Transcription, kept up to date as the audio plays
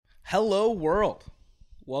Hello, world.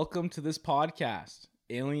 Welcome to this podcast.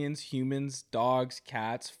 Aliens, humans, dogs,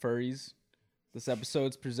 cats, furries. This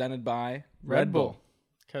episode's presented by Red Bull.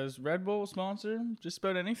 Because Red Bull will sponsor just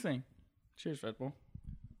about anything. Cheers, Red Bull.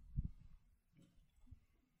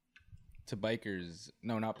 To bikers.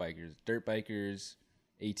 No, not bikers. Dirt bikers,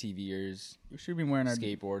 ATVers. We should be wearing our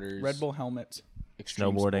skateboarders. Red Bull helmets.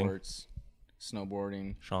 Extreme Snowboarding. sports.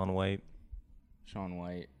 Snowboarding. Sean White. Sean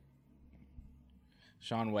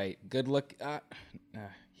White. Good look.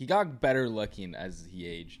 He got better looking as he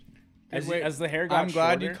aged. As the hair got I'm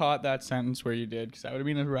glad shorter. you caught that sentence where you did, because that would have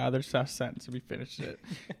been a rather tough sentence if we finished it.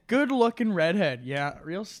 Good looking redhead. Yeah,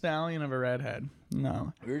 real stallion of a redhead.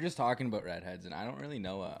 No. We were just talking about redheads, and I don't really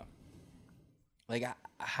know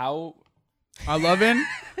how. I love in.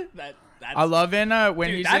 I love in when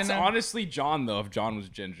Dude, he's that's in. Honestly John, though, if John was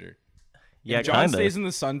ginger. Yeah, if John kind stays of. in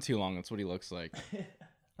the sun too long, that's what he looks like.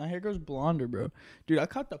 My hair goes blonder, bro. Dude, I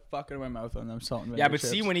cut the fuck out of my mouth on them salt and Yeah, vinegar but chips.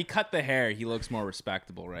 see, when he cut the hair, he looks more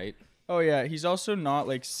respectable, right? Oh yeah, he's also not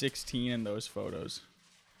like 16 in those photos.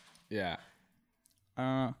 Yeah.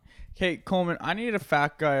 Okay, Coleman, I need a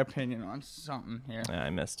fat guy opinion on something here. Yeah, I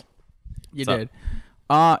missed. You What's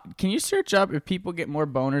did. Can you search up if people get more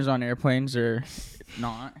boners on airplanes or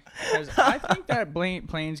not? Because I think that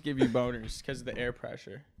planes give you boners because of the air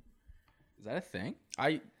pressure. Is that a thing?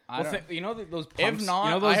 I don't, You know those pumps? if not,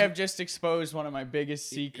 you know those, I have just exposed one of my biggest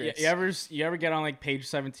secrets. You ever get on like page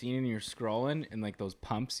 17 and you're scrolling and like those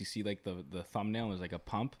pumps? You see like the thumbnail. And there's like a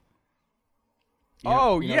pump. You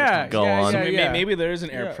know what I'm yeah, Go yeah, on. yeah, So yeah. maybe there is an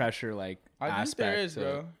air Yeah. pressure like I think aspect. there is,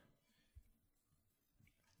 to-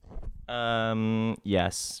 bro.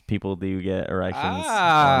 Yes, people do get erections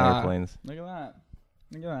Ah. on airplanes. Look at that.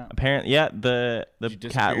 Look at that. Apparently, yeah, the Did you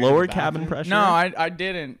disappear in lower the cabin bathroom? pressure. No, I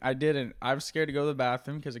didn't. I was scared to go to the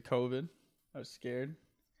bathroom because of COVID. I was scared.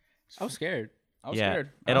 I was scared. I was yeah. scared.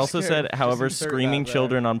 It I was also scared. said, however, Just insert screaming that there.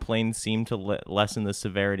 children on planes seem to lessen the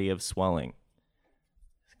severity of swelling.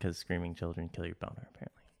 Because screaming children kill your boner,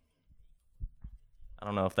 apparently. I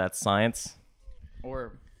don't know if that's science.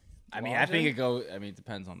 Or I mean, I think it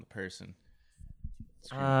depends on the person.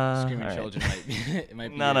 Screaming all right. children might be. It might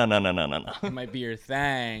be. No. It might be your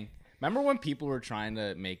thing. Remember when people were trying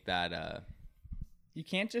to make that? you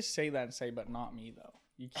can't just say that and say, but not me though.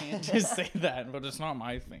 You can't just say that, but it's not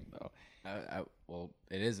my thing though. Well,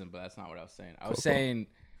 it isn't, but that's not what I was saying. I was saying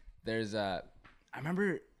there's I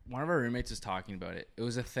remember one of our roommates was talking about it. It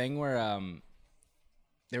was a thing where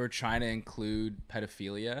they were trying to include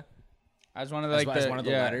pedophilia As one of as, like as one of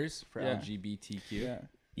the yeah, letters for yeah. LGBTQ. Yeah.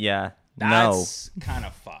 Yeah. That's kind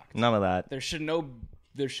of fucked. No. None of that. There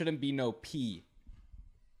shouldn't be no P.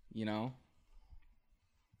 You know?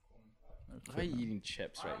 Why are you eating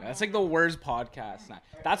chips right now? That's like the worst podcast snack.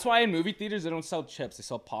 That's why in movie theaters they don't sell chips. They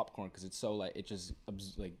sell popcorn because it's so like it just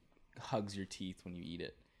like hugs your teeth when you eat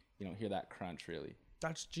it. You don't hear that crunch really.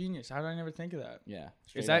 That's genius. How did I never think of that? Yeah.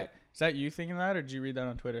 Is straight up. that you thinking that, or did you read that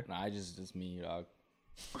on Twitter? Nah, just me, dog.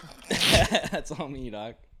 That's all me,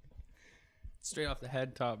 dog. Straight off the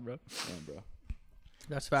head top, bro. Yeah, bro.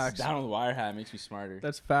 That's facts. Down on the wire hat makes me smarter.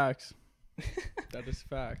 That's facts. That is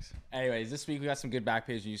facts. Anyways, this week we got some good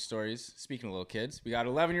Backpage news stories. Speaking of little kids, we got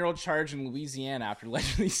an 11-year-old charged in Louisiana after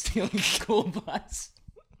allegedly stealing a school bus.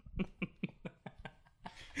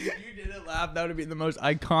 If you didn't laugh, that would be the most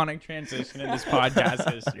iconic transition in this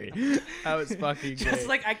podcast history. That was fucking Just great.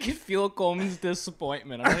 like I could feel Coleman's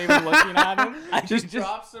disappointment. I'm not even looking at him. I just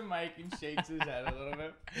drops the mic and shakes his head a little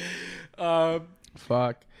bit.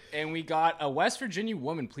 Fuck. And we got a West Virginia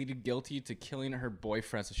woman pleaded guilty to killing her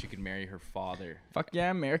boyfriend so she could marry her father. Fuck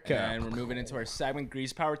yeah, America. And we're moving into our segment,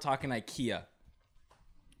 Grease Power, talking IKEA.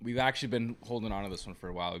 We've actually been holding on to this one for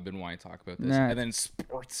a while. We've been wanting to talk about this. Nah. And then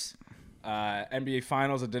sports. NBA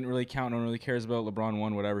Finals, it didn't really count. No one really cares about. LeBron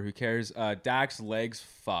won, whatever. Who cares? Dak's legs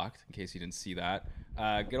fucked, in case you didn't see that.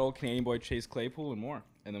 Good old Canadian boy Chase Claypool and more.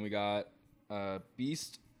 And then we got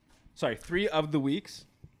three of the weeks,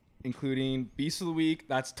 including Beast of the Week.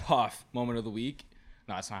 That's tough. Moment of the week.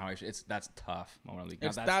 No, that's not how I should. That's tough. Moment of the week.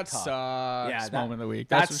 It's No, that tough. sucks. Yeah, moment of the week.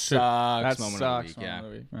 That That's sucks. That Moment sucks. of the week. Yeah. Moment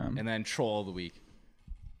of the week, man. And then Troll of the Week.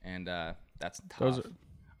 And that's tough. Those are-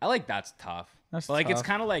 I like that's tough. That's but like it's tough.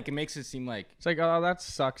 kind of like it makes it seem like It's like, oh, that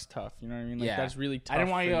sucks tough. You know what I mean? Like, yeah, that's really tough. I didn't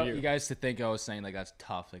want for you guys to think I was saying like that's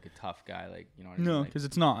tough, like a tough guy, like you know what I mean? No, Like, because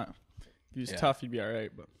it's not. If he was Yeah. tough, he'd be all right.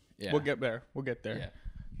 But yeah. we'll get there. We'll get there. Yeah.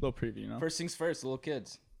 Little preview, you know? First things first, little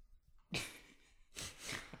kids.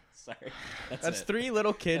 Sorry, That's it. 3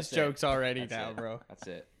 little kids That's it. jokes already That's now, it. bro. That's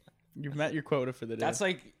it. You've met your quota for the day. That's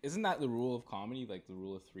like, isn't that the rule of comedy? Like the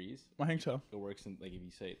rule of threes? I think so. It works in like if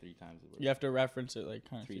you say it 3 times, it works. You have to reference it like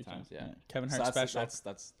kind of three times. Yeah. Kevin So Hart that's,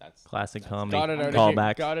 special. That's Classic comedy. Got it out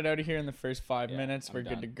Callback. got it out of here in the first 5 Yeah, minutes. I'm We're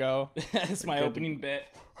done. good to go. That's my opening bit.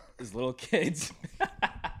 Is little kids.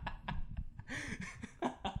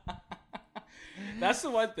 That's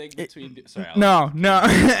the one thing between. Sorry. No.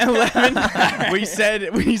 11. we said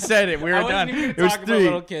it. We were I wasn't done. even It was talking 3. about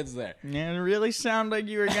little kids there. Yeah, it really sounded like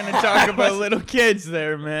you were gonna talk about little kids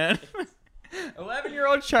there, man.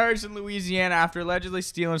 11-year-old charged in Louisiana after allegedly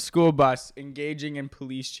stealing a school bus, engaging in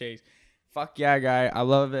police chase. Fuck yeah, guy. I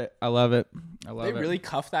love it. They really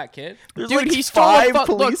cuffed that kid. There's Dude, like he stole a 5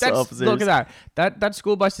 police officers. Look at that. That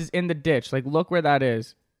school bus is in the ditch. Like, look where that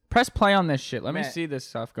is. Press play on this shit. Let me Man. see this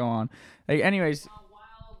stuff go on. Like, anyways,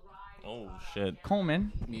 Oh shit.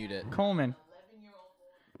 Coleman. Mute it.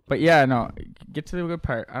 But yeah, no. Get to the good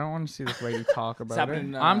part. I don't want to see this way you talk about it.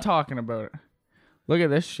 happening, I'm talking about it. Look at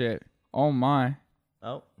this shit. Oh my.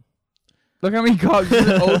 Oh. Look how many cops. This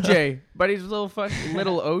is OJ. But he's little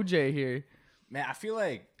OJ here. Man, I feel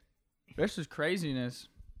like This is craziness.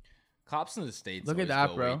 cops in the States Look at always that,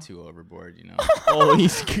 go bro. way too overboard, you know? Oh,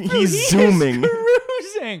 he's zooming.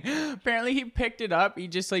 Cruising. Apparently he picked it up. He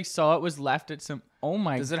just like saw it was left at some. Oh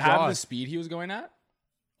my god. Does it have the speed he was going at?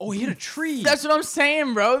 Oh, he hit a tree. That's what I'm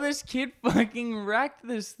saying, bro. This kid fucking wrecked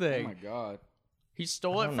this Oh thing. my god. He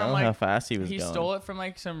stole I it don't from know like how fast he was he going. stole it from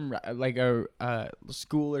like some like a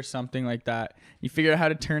school or something like that. He figured out how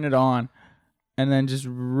to turn it on, and then just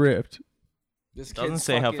ripped. This Doesn't kid's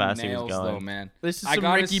say how fucking fast he was nails, going. though, man. This is I some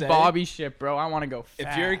gotta Ricky say, Bobby shit, bro. I want to go fast.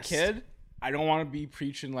 If you're a kid, I don't want to be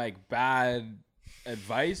preaching like bad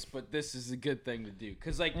advice, but this is a good thing to do.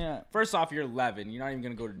 Cause like, Yeah. first off, you're 11. You're not even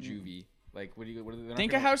gonna go to juvie. Like, what are you? What are they,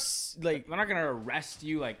 think of how like they're not gonna arrest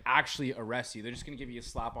you, like actually arrest you. They're just gonna give you a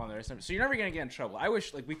slap on the wrist. So you're never gonna get in trouble. I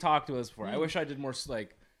wish, like we talked to this before. I wish I did more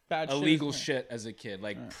like bad illegal shit. shit as a kid,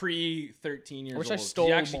 like pre 13 years I wish old. I stole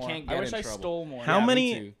You actually more. can't get I wish in I trouble. stole more. How Yeah, me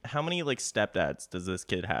many too. how many like stepdads does this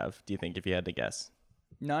kid have? Do you think if you had to guess?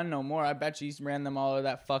 None no more. I bet you he's ran them all out of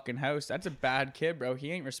that fucking house. That's a bad kid, bro.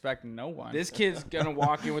 He ain't respecting no one. This kid's gonna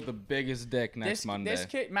walk in with the biggest dick next Monday. This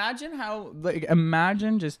kid,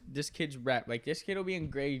 imagine just this kid's rep. Like this kid will be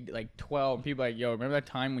in grade like 12. And people are like, yo, remember that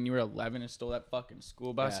time when you were 11 and stole that fucking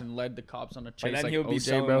school bus Yeah. and led the cops on a By chase then like he'll be OJ,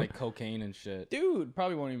 selling bro? like cocaine and shit. Dude,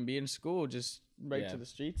 probably won't even be in school. Just right Yeah. to the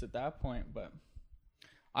streets at that point. But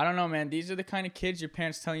I don't know, man. These are the kind of kids your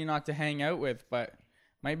parents tell you not to hang out with, but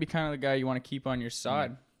might be kind of the guy you want to keep on your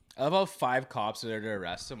side. I love how 5 cops are there to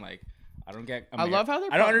arrest him. Like, I don't get. I love how they're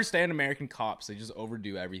I don't prob- understand American cops. They just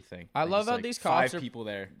overdo everything. I Like, love just, how like, these cops 5 are- people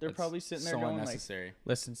there. they're That's probably sitting there so going, like, unnecessary.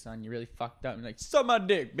 Listen, son, you really fucked up. And like, suck my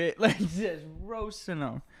dick, bitch. Like, just roasting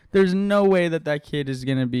them. There's no way that kid is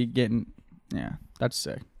gonna be getting. Yeah, that's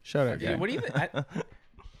sick. Shout out, Dude, guy. what do you think?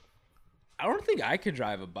 I don't think I could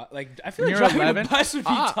drive a bus. Like, I feel When like you're driving 11? a bus would be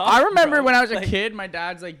tough. I remember bro. when I was a Like, kid, my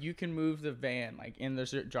dad's like, you can move the van like in the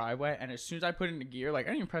driveway, and as soon as I put it into gear, like I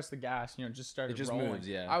didn't even press the gas, it just started It just rolling. moves,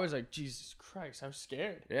 yeah. I was like, Jesus Christ, I was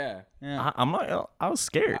scared. Yeah. Yeah. I'm not. I was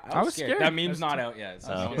scared. I was scared. That meme's I was not t- out yet,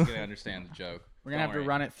 so I was no scared. one's gonna understand the joke. We're gonna have to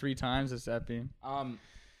run it 3 times this epi.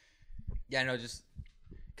 Yeah, no, just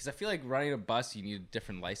because I feel like running a bus, you need a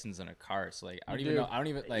different license than a car. So like, I don't You even do. know. I don't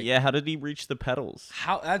even like. Yeah. How did he reach the pedals?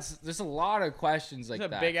 How there's a lot of questions like He's a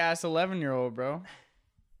that. big ass 11-year-old, bro.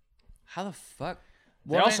 How the fuck?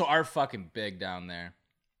 They Woman- also are fucking big down there.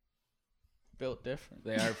 Built different.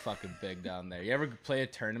 They are fucking big down there. You ever play a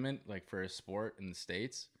tournament like for a sport in the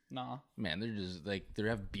States? Nah. Man, they're just like they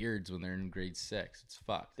have beards when they're in grade 6. It's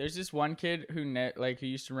fucked. There's this one kid who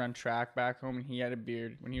used to run track back home, and he had a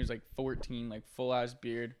beard when he was like 14, like full ass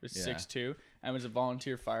beard, was Yeah. 6'2", and was a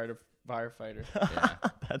volunteer firefighter. Yeah.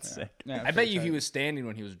 That's sick. Yeah, I bet you he was standing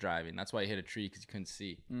when he was driving. That's why he hit a tree because he couldn't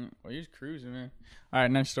see. Well, he was cruising, man. All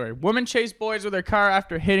right, next story. Woman chased boys with her car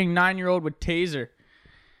after hitting 9-year-old with taser.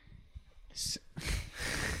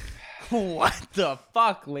 What the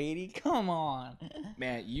fuck, lady? Come on.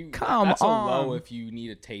 Man, Come that's on. a low if you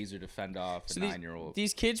need a taser to fend off a So 9-year-old.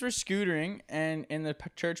 These kids were scootering, and in the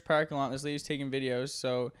church parking lot, this lady's taking videos.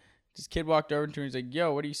 So this kid walked over to her and he's like,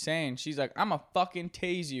 yo, what are you saying? She's like, I'm a fucking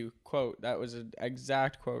tase you. Quote. That was an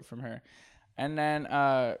exact quote from her. And then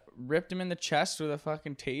ripped him in the chest with a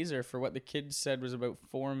fucking taser for what the kid said was about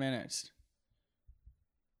 4 minutes.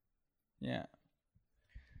 Yeah.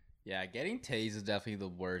 Yeah, getting tased is definitely the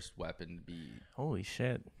worst weapon to be. Holy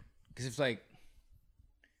shit. Because if like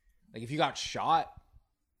if you got shot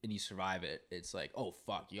and you survive it, it's like, oh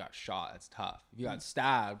fuck, you got shot. That's tough. If you got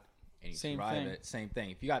stabbed and you Same survive thing. it, same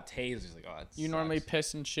thing. If you got tased, it's like, oh, that You sucks. normally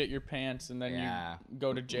piss and shit your pants, and then Yeah. you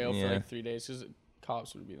go to jail for Yeah. like 3 days because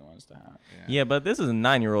cops would be the ones to have. Yeah, but this is a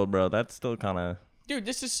 9-year-old, bro. That's still kind of. Dude,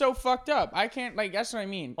 this is so fucked up. I can't like. That's what I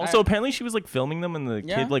mean. Also, apparently she was like filming them, and the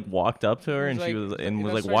kid like walked up to her, and she was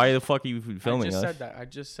like, "Why the fuck are you filming us?" I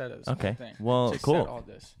just said it. Okay. Well, cool. Said all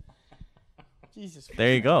this. Jesus.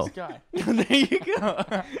 There you go. Guy. There you go.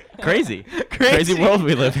 Crazy world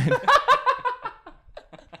we live in.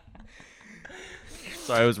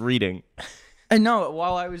 Sorry, I was reading. I know.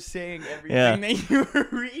 While I was saying everything that you were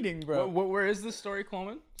reading, bro. Where is this story,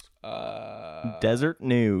 Coleman? Desert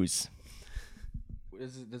News.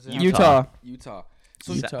 Utah.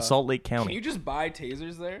 So Salt Lake County. Can you just buy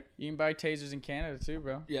tasers there? You can buy tasers in Canada too,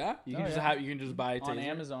 bro. Yeah, you can just buy a taser on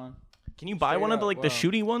Amazon. Can you buy one of the the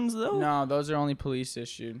shooty ones though? No, those are only police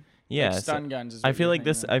issued. Yeah, like stun guns. Is I feel like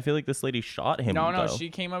this. I feel like this lady shot him. No, though. he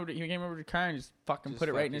came over to the car and just put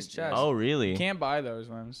it right in his chest. Oh, really? You can't buy those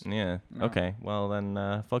ones. Yeah. No. Okay. Well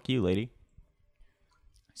then, fuck you, lady.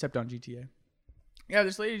 Except on GTA. Yeah,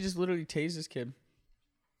 this lady just literally tased this kid.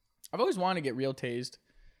 I've always wanted to get real tased.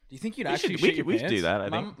 Do you think you'd actually shit your we pants? should do that, I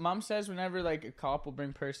think. Mom says whenever like a cop will bring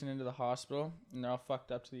a person into the hospital and they're all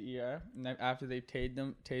fucked up to the ER, and then after they've tased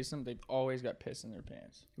them, they've always got piss in their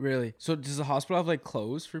pants. Really? So does the hospital have like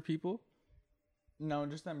clothes for people? No,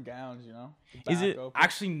 just them gowns, you know. Is it open.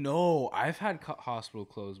 Actually no? I've had hospital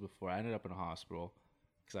clothes before. I ended up in a hospital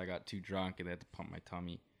because I got too drunk and they had to pump my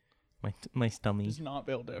tummy. My stomach? It's not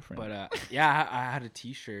built different. But yeah, I had a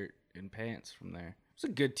T-shirt and pants from there. It was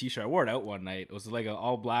a good T-shirt. I wore it out one night. It was like an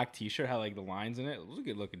all black T-shirt, had like the lines in it. It was a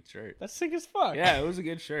good looking shirt. That's sick as fuck. Yeah, it was a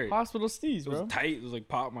good shirt. Hospital steez, bro. It was tight. It was like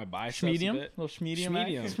popping my biceps Schmedium? a bit. Little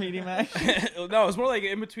schmedium action. No, it was more like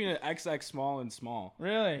in between an XX small and small.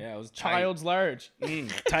 Really? Yeah, it was tight. Child's large.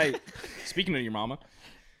 Tight. Speaking of your mama.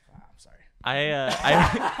 I'm sorry.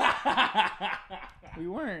 We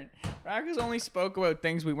weren't. Rackers only spoke about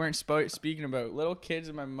things we weren't speaking about. Little kids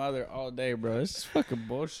and my mother all day, bro. This is fucking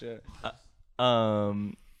bullshit.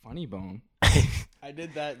 Funny bone. I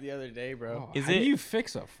did that the other day, bro. How do you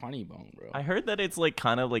fix a funny bone, bro? I heard that it's like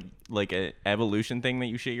kind of like a evolution thing that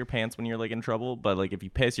you shit your pants when you're like in trouble, but like if you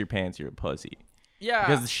piss your pants, you're a pussy. Yeah.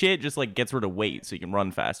 Because the shit just like gets rid of weight, so you can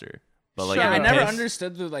run faster. But like, I never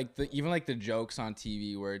understood the jokes on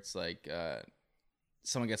TV where it's like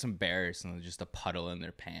someone gets embarrassed and there's just a puddle in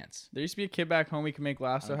their pants. There used to be a kid back home we could make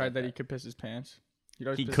laugh so hard that he could piss his pants.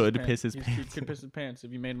 He could piss his He pants. could piss his pants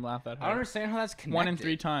if you made him laugh that hard. I don't understand how that's connected. 1 in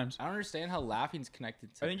 3 times. I don't understand how laughing's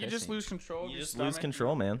connected to I think you just pissing. lose control. You just lose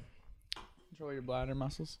control, man. Control your bladder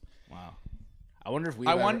muscles. Wow. I wonder if we.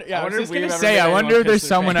 I wonder if there's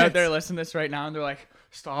someone out there listening to this right now and they're like,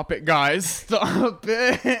 "Stop it, guys! Stop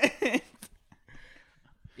it!"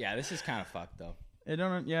 Yeah, this is kind of fucked though. I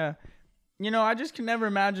don't. Yeah, you know, I just can never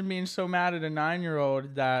imagine being so mad at a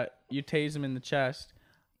 9-year-old that you tase him in the chest.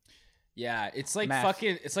 Yeah, it's like Math.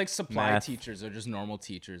 fucking. It's like supply Math. teachers or just normal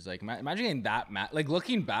teachers. Like imagine getting that mad. Like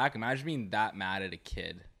looking back, imagine being that mad at a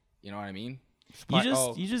kid. You know what I mean?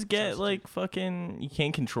 You just get like fucking. You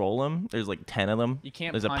can't control them. There's like 10 of them. You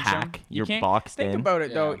can't. There's a punch pack. him. You're can't, boxed in. Think about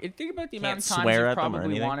it though. Yeah. Think about the Can't amount of times swear you at them or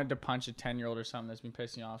probably anything. wanted to punch a 10-year-old or something that's been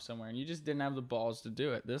pissing you off somewhere, and you just didn't have the balls to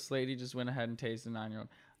do it. This lady just went ahead and tased the 9-year-old.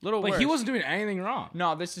 Little But worse. he wasn't doing anything wrong.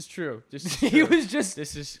 No, this is true. He was just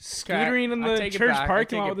scootering scootering in the church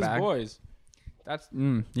parking lot with his boys. That's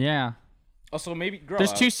yeah. Also, maybe girl.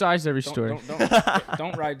 There's 2 sides to every story.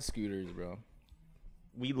 Don't ride scooters, bro.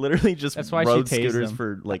 We literally just That's why she rode tased scooters them.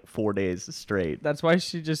 for like 4 days straight. That's why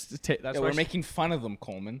she just. That's Yeah, why we're making fun of them,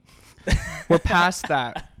 Coleman. we're past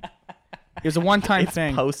that. It was a one-time It's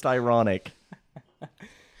thing. post-ironic.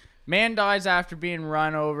 Man dies after being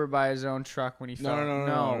run over by his own truck when he fell.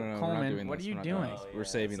 No, Coleman, what are you doing? We're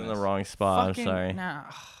saving It's in this. the wrong spot. Fucking, I'm sorry. Nah.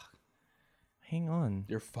 Hang on.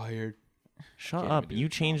 You're fired. Shut Can't up. even do You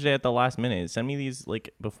it. changed it at the last minute. Send me these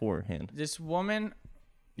like beforehand. This woman.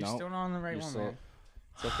 You're No, still not on the right you're one, still- man.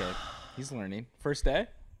 It's okay. He's learning. First day.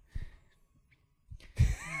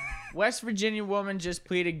 West Virginia woman just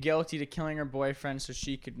pleaded guilty to killing her boyfriend so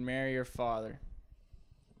she could marry her father.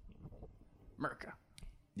 Merca.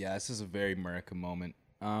 Yeah, this is a very America moment.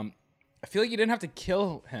 I feel like you didn't have to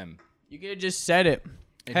kill him. You could have just said it.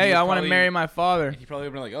 And Hey, he I would want to probably- marry my father. He probably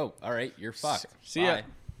would have been like, "Oh, all right, you're fucked. See ya. Bye.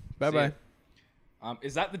 Bye-bye. See ya."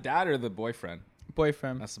 Is that the dad or the boyfriend?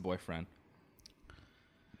 Boyfriend. That's the boyfriend.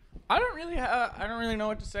 I don't really know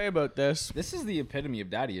what to say about this. This is the epitome of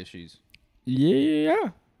daddy issues.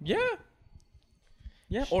 Yeah.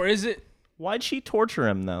 Or is it? Why'd she torture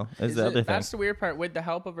him though? Is the other thing. That's the weird part. With the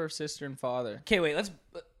help of her sister and father. Okay, wait.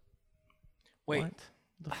 Wait. What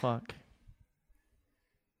the fuck?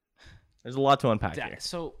 There's a lot to unpack here.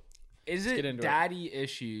 So, is get it into it. daddy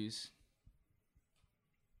issues?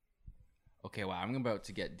 Okay, wow. I'm about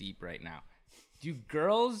to get deep right now. Do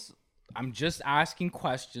girls? I'm just asking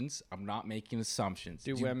questions. I'm not making assumptions.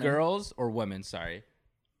 Do women? Girls or women? Sorry.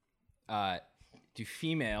 Do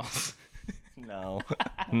females? No,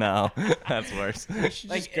 no, that's worse. Is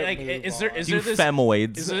there this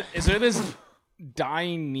Femoids. is there this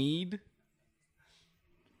dying need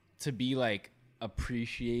to be like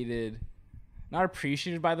appreciated, not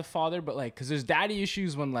appreciated by the father, but like, because there's daddy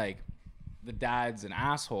issues when like the dad's an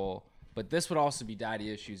asshole, but this would also be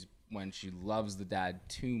daddy issues when she loves the dad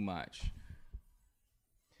too much.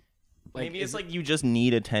 Like, Maybe it's like you just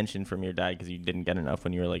need attention from your dad because you didn't get enough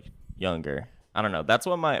when you were like younger. I don't know. That's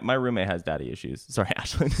what my roommate has daddy issues. Sorry,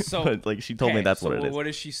 Ashlyn. So but like she told me that's what it is. What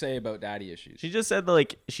does she say about daddy issues? She just said that,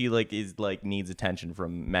 like she like is like needs attention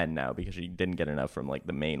from men now because she didn't get enough from like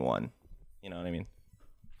the main one. You know what I mean?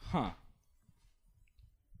 Huh.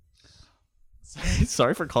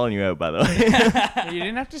 Sorry for calling you out, by the way. You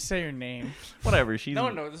didn't have to say her name. Whatever. She's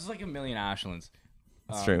No. This is like a million Ashlyns.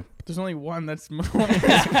 It's true. There's only one that's more.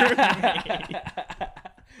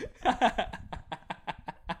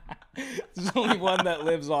 There's only one that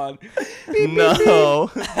lives on. No.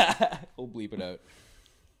 We'll bleep it out.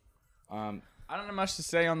 I don't have much to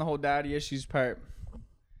say on the whole daddy issues part.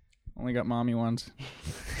 Only got mommy ones.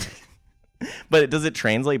 But does it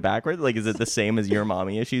translate backwards? Like, is it the same as your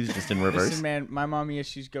mommy issues, just in reverse? Listen, man, my mommy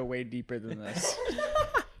issues go way deeper than this.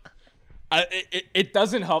 It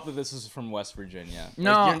doesn't help that this is from West Virginia.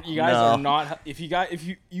 No. Like, you guys No. are not. If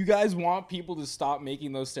you guys want people to stop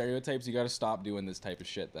making those stereotypes, you got to stop doing this type of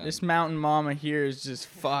shit. Then This mountain mama here is just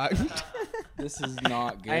fucked. this is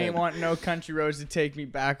not good. I ain't want no country roads to take me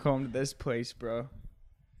back home to this place, bro.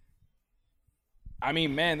 I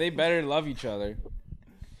mean, man, they better love each other.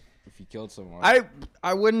 If you killed someone,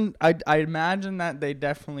 I wouldn't. I imagine that they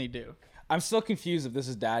definitely do. I'm still confused if this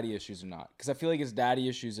is daddy issues or not, because I feel like it's daddy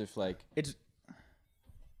issues if like It's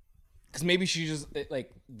because maybe she just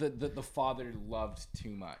like the father loved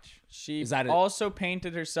too much. she Is that it? also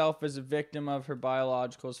painted herself as a victim of her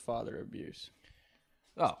biological's father abuse.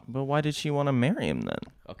 Oh, But why did she want to marry him then?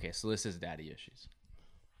 okay, so this is daddy issues.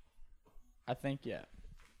 I think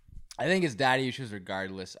I think it's daddy issues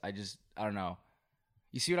regardless. I don't know.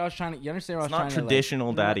 You see what I was trying to? You understand what It's I was not trying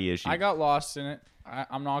traditional daddy issues. I got lost in it.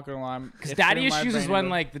 I'm not gonna lie. Because daddy issues is when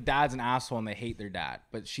like the dad's an asshole and they hate their dad,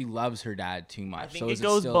 but she loves her dad too much. I think so it is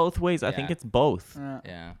goes still, both ways. I think Yeah. it's both.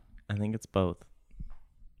 Yeah. I think it's both.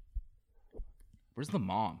 Where's the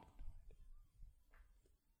mom?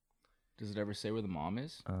 Does it ever say where the mom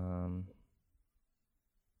is?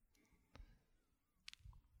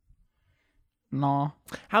 No.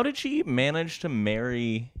 How did she manage to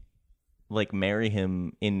marry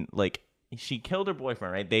him in like she killed her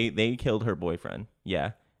boyfriend, right? They killed her boyfriend.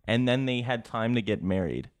 Yeah. And then they had time to get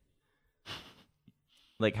married.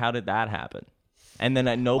 Like how did that happen? And then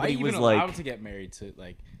nobody Why was even like allowed to get married to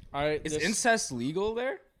like All right. is incest legal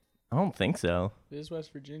there? I don't think so. This is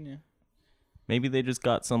West Virginia. Maybe they just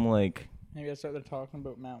got some like Maybe that's what they're talking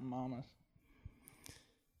about. Mountain mamas.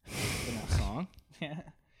 In that song? Yeah.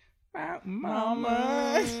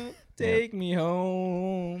 Mama, take me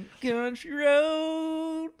home, country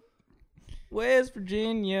road, West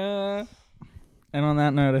Virginia. And on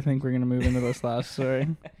that note, I think we're gonna move into this last story.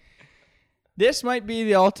 This might be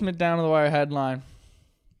the ultimate down to the wire headline.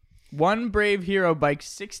 One brave hero bikes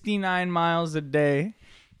 69 miles a day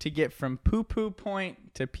to get from Poo Poo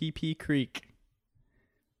Point to Pee Pee Creek.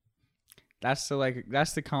 That's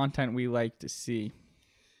the content we like to see.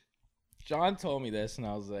 John told me this, and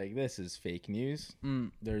I was like, "This is fake news.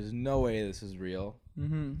 There's no way this is real."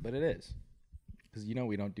 Mm-hmm. But it is, because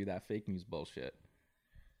we don't do that fake news bullshit.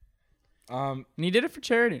 And he did it for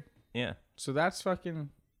charity. yeah. So that's fucking.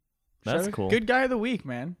 That's cool. Good guy of the week,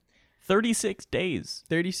 man. 36 days.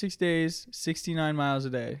 36 days, 69 miles a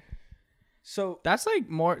day. So That's like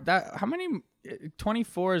more. How many?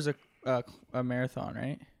 24 is a marathon,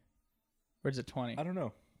 right? Or is it 20? I don't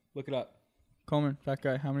know. Look it up. Coleman, fat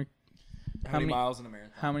guy. How many miles in a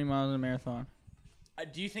marathon? How many miles in a marathon?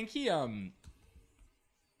 Do you think he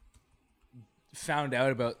found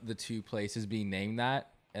out about the two places being named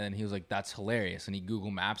that, and then he was like, "That's hilarious," and he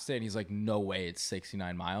Google Maps it, and he's like, "No way, it's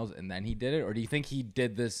 69 miles," and then he did it? Or do you think he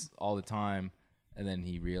did this all the time, and then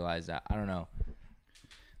he realized that? I don't know.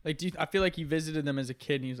 Like, I feel like he visited them as a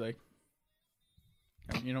kid, and he's like,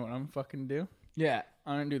 "You know what I'm fucking do? Yeah,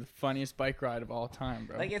 I'm gonna do the funniest bike ride of all time,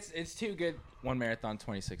 bro." like it's too good. One marathon,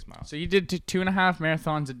 26 miles. So you did 2.5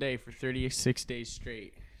 marathons a day for 36 days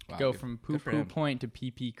straight. Wow, Go good- from Poo good for Poo him. Point to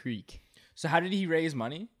Pee Pee Creek. So how did he raise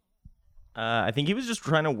money? I think he was just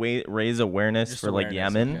trying to raise awareness Just for like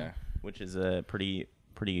awareness, Yemen, okay. which is a pretty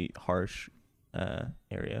harsh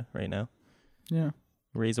area right now. Yeah.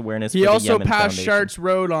 Raise awareness. He for the also Yemen passed Foundation. Sharts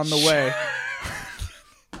Road on the way.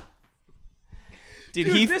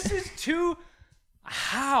 Dude, this is too.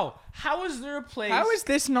 How is there a place? How is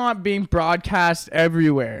this not being broadcast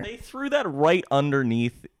everywhere? They threw that right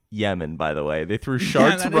underneath Yemen, by the way. They threw Yeah,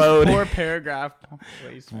 Sharts that is Road 4-paragraph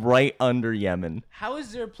placement. right under Yemen. How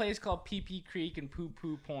is there a place called PP Creek and Poo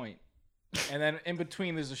Poo Point, and then in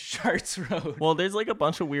between there's a Sharts Road? Well, there's like a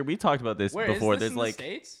bunch of weird. We talked about this Where before. is this There's in like the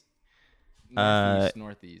States?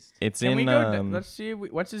 Northeast. it's Can in we go? Let's see.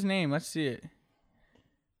 What's his name? Let's see it.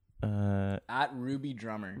 At Ruby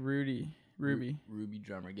Drummer. Ruby. Ruby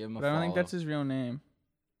Drummer. Give him a But I don't follow. think that's his real name.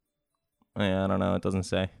 Yeah, I don't know. It doesn't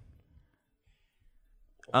say.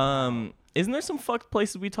 Isn't there some fucked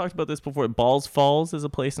places we talked about this before? Balls Falls is a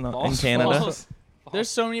place in Canada. Falls. There's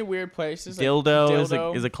so many weird places. Like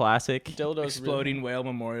Dildo is a classic. Dildo's Exploding Whale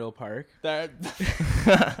Memorial Park. That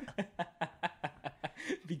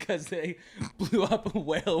Because they blew up a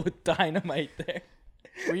whale with dynamite there.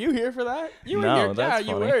 were you here for that? You were No, here. that's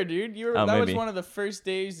Yeah, you funny. were, dude. You were. Oh, that was maybe. one of the first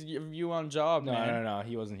days of you on job, man. No.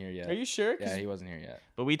 He wasn't here yet. Are you sure? 'Cause Yeah, he wasn't here yet.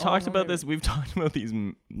 But we talked well, about maybe. this. We've talked about these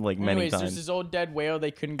like many Anyways, times. there's this old dead whale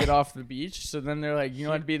they couldn't get off the beach, so then they're like, you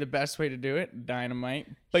know what'd be the best way to do it? Dynamite.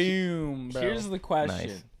 Boom, bro. Here's the question.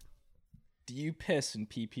 Nice. Do you piss in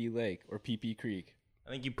PP Lake or PP Creek? I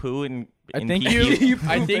think you poo in I think PP. you. poop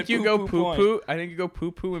I think at you go Poo Poo poo Point. poo. I think you go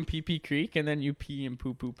poo poo in Pee Pee Creek, and then you pee in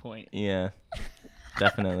Poo Poo Point. Yeah,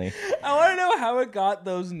 definitely. I want to know how it got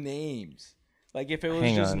those names. Like if it was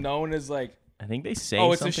Hang just on. known as like, I think they say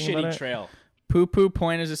oh, it's a something about shitty it. trail. Poo Poo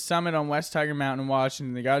Point is a summit on West Tiger Mountain in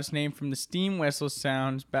Washington. They got its name from the steam whistle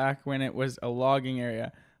sounds back when it was a logging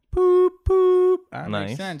area. Poop poop. That Nice.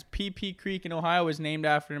 makes sense. Pee Pee Creek in Ohio was named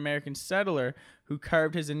after an American settler who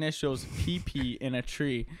carved his initials PP in a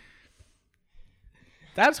tree.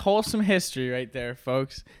 That's wholesome history right there,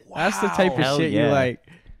 folks. That's the type of Hell shit yeah. you like.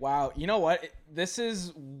 Wow, you know what? This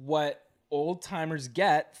is what old timers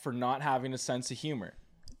get for not having a sense of humor.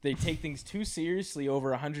 They take things too seriously over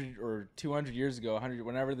 100 or 200 years ago, 100,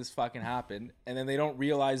 whenever this fucking happened, and then they don't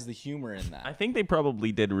realize the humor in that. I think they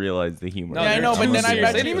probably did realize the humor. No, Yeah, I they're know, but too then I serious.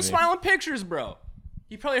 bet They didn't you- even smile in pictures, bro.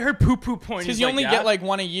 You probably heard Poo Poo Point. Because He's you like, only yeah. get like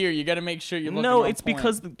one a year. You got to make sure you're looking No, on it's point.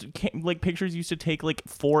 because like pictures used to take like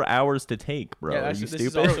 4 hours to take, bro. Yeah, Are that's- you this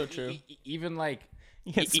is stupid? also true. Even like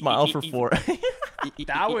You can't smile for 4.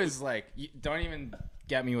 that was like, don't even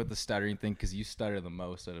get me with the stuttering thing because you stutter the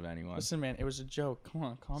most out of anyone. Listen, man, it was a joke. Come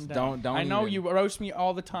on, calm down. Don't I know even. you roast me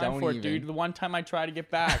all the time Don't for it, even. dude. The one time I try to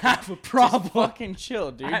get back, Have a problem. Just fucking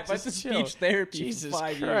chill, dude. I went Just to chill. speech therapy Jesus for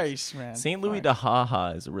 5 years. Christ, man. St. Louis de Haha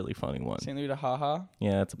is a really funny one. St. Louis to haha.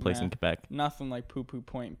 Yeah, it's a place Nah. in Quebec. Nothing like Poo Poo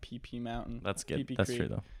Point and Pee Pee Mountain. That's good. Pee-Pee That's Creek. true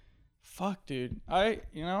though. Fuck, dude. I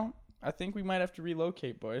think we might have to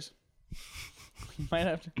relocate, boys. We might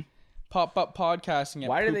have to pop up podcasting at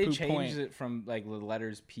Why do they Poo-Poo change Point. it from like the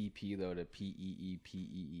letters PP though to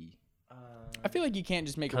PEEPEE? I feel like you can't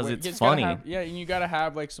just make it 'Cause work. it's You just gotta funny. have- yeah, and you gotta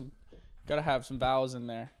have like some vowels in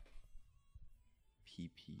there.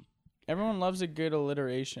 PP. Everyone loves a good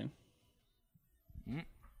alliteration.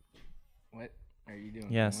 What are you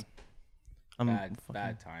doing? Yes. I'm Bad, fucking-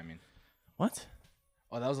 bad timing. What?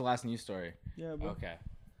 Oh, that was the last news story. Yeah, Okay,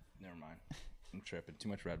 never mind. I'm tripping. Too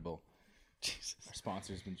much Red Bull. Jesus. Our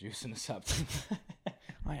sponsor's been juicing us up.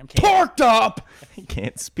 I am torqued up. I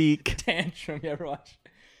can't speak. Tantrum. You ever watch?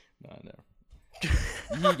 No.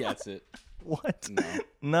 He gets it. What? No.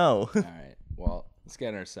 No. All right. Well, let's get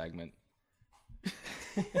in our segment.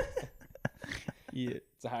 Yeah.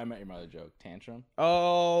 It's a How I Met Your Mother joke. Tantrum.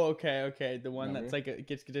 Oh, okay. The one Remember? that's like it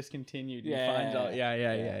gets discontinued. And Yeah. finds out.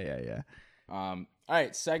 Yeah. All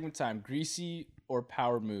right. Segment time. Greasy or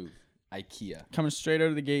power move? IKEA. Coming straight out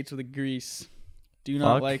of the gates with a grease. Do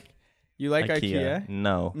not Fuck like. You like IKEA?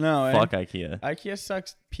 No. No, eh? Fuck IKEA. IKEA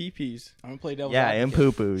sucks pee-pees. I'm gonna play devil's Yeah, advocate.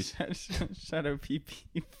 and poo-poos. Shut up,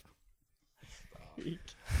 pee-pee.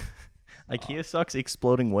 IKEA sucks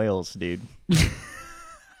exploding whales, dude.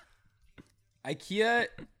 IKEA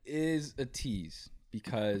is a tease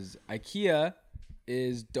because IKEA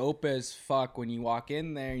is dope as fuck when you walk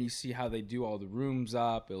in there and you see how they do all the rooms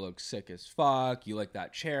up. It looks sick as fuck. You like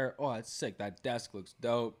that chair. Oh, that's sick. That desk looks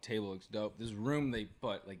dope. Table looks dope. This room they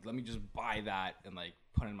put, like, let me just buy that and like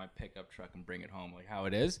put it in my pickup truck and bring it home, like how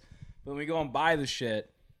it is. But when we go and buy the shit,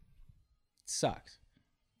 it sucks.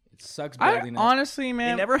 It sucks building it. Honestly, They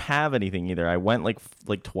man. never have anything either. I went like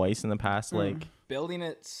twice in the past Building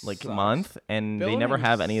it sucks. month, and they never Building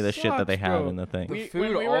have any of the shit that they sucks, have bro. in the thing. The We- food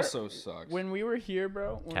when we were- also sucks. When we were here,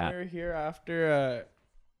 bro. Cat. We were here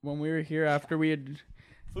after we had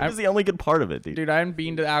Food is the only good part of it, dude. Dude, I haven't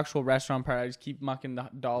been to the actual restaurant part. I just keep mucking the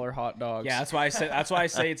dollar hot dogs. Yeah, that's why I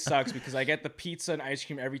say it sucks, because I get the pizza and ice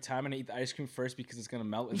cream every time, and I eat the ice cream first because it's gonna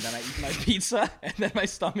melt, and then I eat my pizza, and then my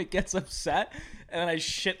stomach gets upset, and then I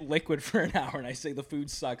shit liquid for an hour, and I say the food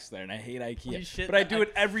sucks there, and I hate IKEA. But I do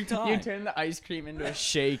it every time. You turn the ice cream into a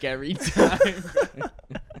shake every time.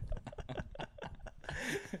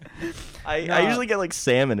 I usually get like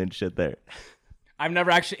salmon and shit there. I've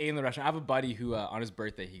never actually eaten in the restaurant. I have a buddy who, on his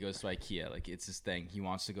birthday, he goes to IKEA. Like, it's his thing. He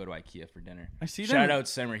wants to go to IKEA for dinner. I see Shout out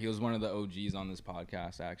Simmer. He was one of the OGs on this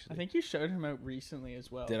podcast, actually. I think you showed him out recently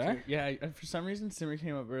as well. Did too. I? Yeah. For some reason, Simmer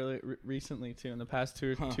came up recently too, in the past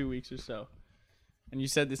 2 weeks or so. And you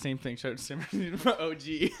said the same thing. Shout out Simmer, OG.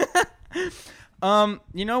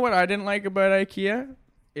 You know what I didn't like about IKEA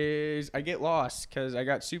is I get lost because I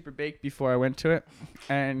got super baked before I went to it,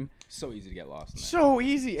 and so easy to get lost in that. So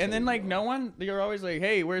easy. And then like no one, you're always like,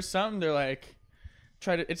 hey, where's some? They're like,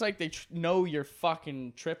 it's like they know you're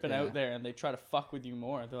fucking tripping out there, and they try to fuck with you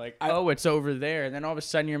more. They're like, oh, it's over there. And then all of a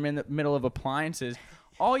sudden you're in the middle of appliances.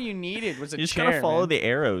 All you needed was a chair. You just gotta follow the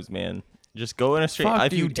arrows, man. Just go in a straight.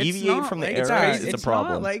 If you deviate from the arrows, it's a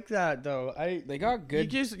problem. It's not like that though. They got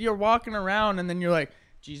good. You're walking around, and then you're like,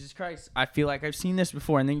 Jesus Christ, I feel like I've seen this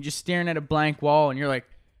before. And then you're just staring at a blank wall, and you're like,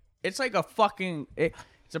 it's like a fucking.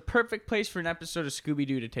 It's a perfect place for an episode of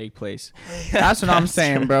Scooby-Doo to take place. That's what I'm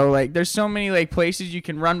saying, bro. Like, there's so many like places you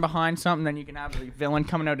can run behind something, then you can have a villain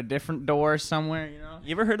coming out a different door somewhere. You know?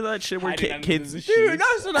 You ever heard of that shit where kids? Dude,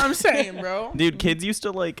 that's what I'm saying, bro. Dude, kids used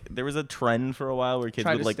to like. There was a trend for a while where kids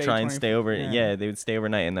would like try and stay over. Yeah, they would stay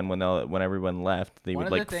overnight, and then when everyone left, they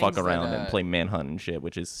would like fuck around and play manhunt and shit,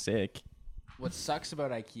 which is sick. What sucks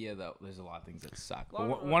about IKEA though, there's a lot of things that suck.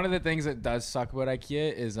 But one of the things that does suck about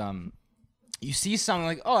IKEA is you see something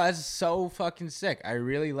like, oh, that's so fucking sick. I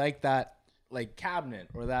really like that like cabinet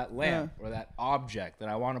or that lamp or that object that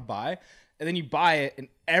I want to buy. And then you buy it, and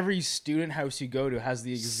every student house you go to has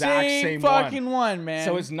the exact same fucking one, man.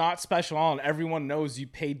 So it's not special at all, and everyone knows you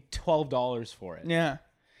paid $12 for it. Yeah.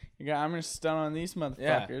 I'm gonna stun on these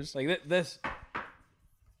motherfuckers. Yeah. Like this.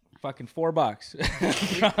 Fucking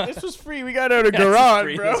 $4. This was free. We got out of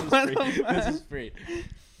garage, bro. This is free.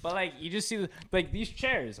 But like, you just see like these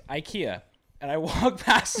chairs, IKEA, and I walked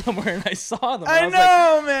past somewhere and I saw them. I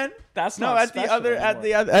know, man. That's not at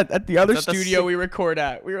the other studio we record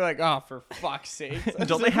at. We were like, oh, for fuck's sake.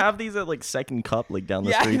 Don't they have these at like Second Cup, like down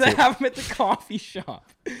the street? Yeah, they have them at the coffee shop.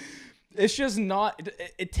 It's just not.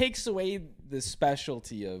 It takes away the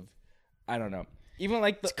specialty of, I don't know. Even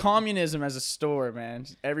like it's communism as a store, man.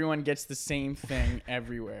 Everyone gets the same thing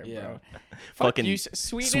everywhere, bro. Fucking you,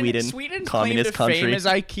 Sweden's communist claim to country. fame is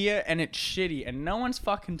IKEA, and it's shitty, and no one's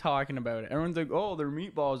fucking talking about it. Everyone's like, oh, their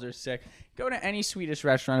meatballs are sick. Go to any Swedish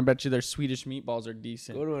restaurant. I bet you their Swedish meatballs are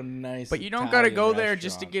decent. Go to a nice But you don't got to go there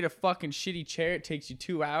just to get a fucking shitty chair. It takes you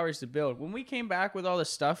 2 hours to build. When we came back with all the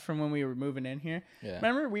stuff from when we were moving in here,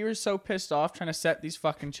 remember we were so pissed off trying to set these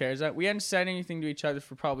fucking chairs up. We hadn't said anything to each other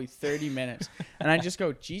for probably 30 minutes. And I just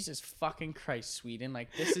go, Jesus fucking Christ, Sweden.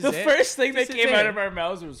 Like, this is the first thing that came out of our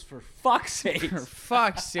mouths was, for fuck's sake. For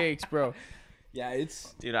fuck's sakes, bro. Yeah,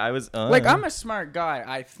 it's... Dude, I was... like, I'm a smart guy,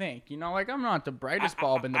 I think. You know, like, I'm not the brightest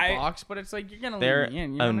bulb in the box, but it's like, you're going to leave me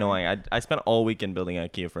in. You know annoying. I spent all weekend building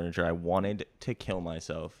IKEA furniture. I wanted to kill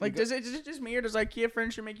myself. Like, is it just me, or does IKEA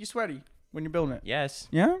furniture make you sweaty when you're building it? Yes.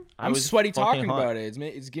 Yeah? I'm sweaty talking about it.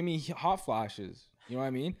 It's giving me hot flashes. You know what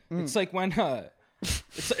I mean? It's like when...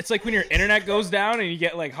 It's like when your internet goes down and you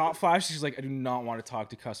get like hot flashes. Like, I do not want to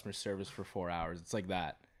talk to customer service for 4 hours. It's like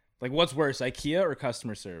that. Like, what's worse, IKEA or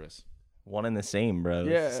customer service? One and the same, bro.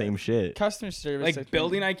 Yeah. Same shit. Customer service. Like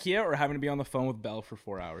building IKEA or having to be on the phone with Belle for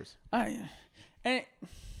 4 hours?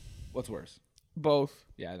 What's worse? Both.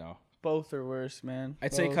 Yeah, I know. Both are worse, man.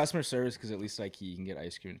 I'd say customer service because at least IKEA you can get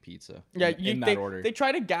ice cream and pizza. Yeah, in that order. They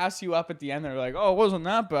try to gas you up at the end. They're like, "Oh, it wasn't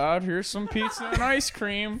that bad. Here's some pizza and ice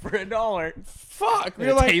cream for $1." Fuck,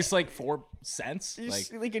 it tastes like 4 cents.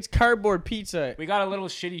 Like it's cardboard pizza. We got a little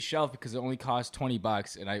shitty shelf because it only cost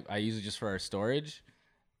 $20, and I use it just for our storage.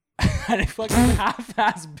 And I fucking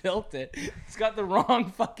half-ass built it. It's got the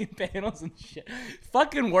wrong fucking panels and shit.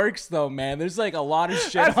 Fucking works though, man. There's like a lot of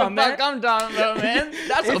shit on there. That's the fuck I'm talking about, man.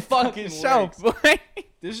 That's a fucking shelf, boy.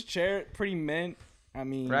 This chair, pretty mint. I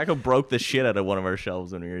mean, Racco broke the shit out of one of our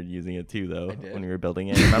shelves when we were using it too, though. When we were building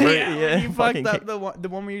it, remember? You fucked up the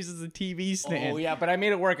one we use as a TV stand. Oh yeah, but I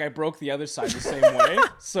made it work. I broke the other side the same way,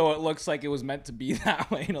 so it looks like it was meant to be that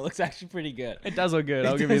way, and it looks actually pretty good. It does look good.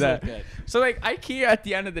 I'll give you that. So like IKEA, at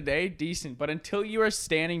the end of the day, decent, but until you are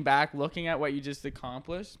standing back looking at what you just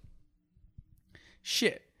accomplished,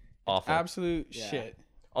 shit, awful, absolute shit.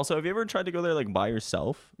 Also, have you ever tried to go there like by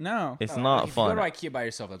yourself? No. It's Oh, not if fun. you go to IKEA by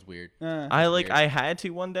yourself, that's weird. I had to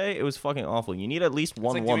one day. It was fucking awful. You need at least It's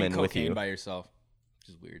one like woman doing with cocaine you. by yourself, which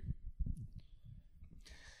is weird.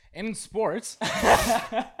 And in sports,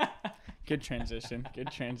 Good transition.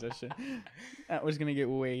 That was gonna get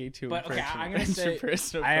way too. but okay, personal. I'm gonna say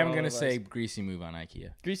Personal I for am all gonna of say us. greasy move on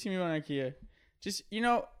IKEA. Greasy move on IKEA. Just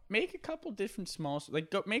make a couple different small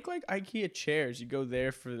go make like IKEA chairs. You go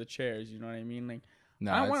there for the chairs. You know what I mean? Like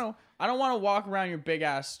No, I don't want to walk around your big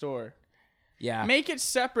ass store. Yeah, Make it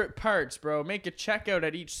separate parts, bro. Make a checkout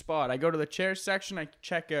at each spot. I go to the chair section. I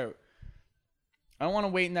check out. I don't want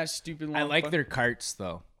to wait in that stupid long. I like their carts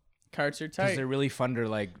though. Carts are Because tight. they're really fun to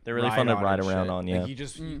like. They're really fun to ride and around shit. on, yeah. Like you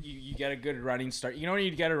just you get a good running start. You know when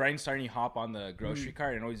you get a running start and you hop on the grocery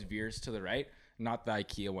cart and it always veers to the right. Not the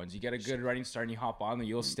IKEA ones. You get a good running start and you hop on, and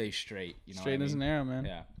you'll stay straight. You know, Straight what I as mean? an arrow, man.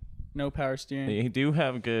 Yeah. No power steering. They do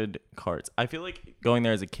have good carts. I feel like going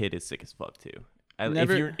there as a kid is sick as fuck too.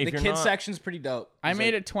 Never- if The you're kids not, section's pretty dope. I It's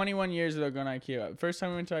made like- it 21 years without going to IKEA. First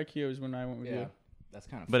time I went to IKEA was when I went with Yeah, you. that's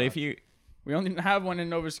kind of. But if you, We only didn't have one in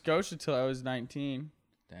Nova Scotia till I was 19.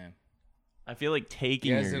 damn. I feel like taking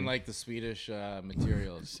You your guys in like the Swedish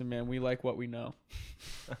materials. So man, we like what we know.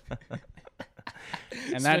 and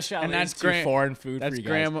Swiss that's chalet's too grand. foreign food That's for you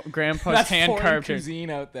guys. grandpa's That's hand foreign carved. cuisine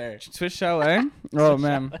out there. Swiss chalet. Oh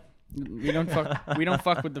man, we don't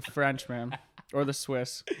fuck with the French, man, or the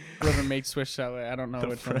Swiss. Whoever made Swiss chalet, I don't know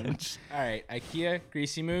which one. All right, IKEA,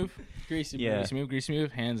 greasy move. Greasy. Yeah. Greasy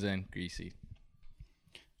move, hands in, greasy.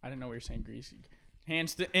 I didn't know we were saying greasy.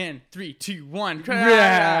 Hands to in. 3, 2, 1.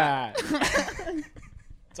 Yeah.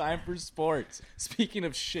 Time for sports. Speaking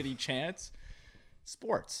of shitty chants,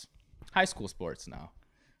 sports. High school sports now.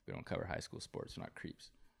 We don't cover high school sports. We're not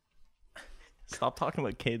creeps. stop talking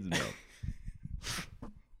about kids, man.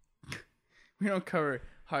 We don't cover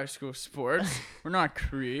high school sports. We're not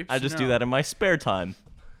creeps. I just do no. that in my spare time.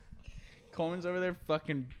 Coleman's over there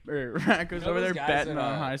fucking, or Racco's over those there guys betting that,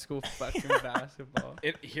 on high school fucking basketball.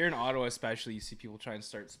 Here in Ottawa, especially, you see people try and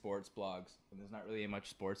start sports blogs, and there's not really much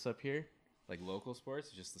sports up here, like local sports.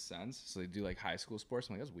 It's just the Sens, so they do like high school sports.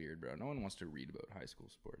 I'm like, that's weird, bro. No one wants to read about high school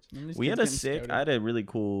sports. We had a sick. I had a really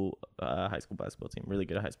cool high school basketball team. Really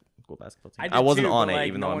good high school basketball team. did I wasn't too, on but, it, like,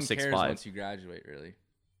 even no though I'm one cares 6'5". Once you graduate, really.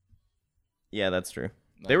 Yeah, that's true.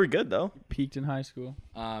 Like- They were good though. Peaked in high school.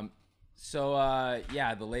 So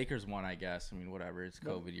yeah, the Lakers won, I guess. I mean, whatever. It's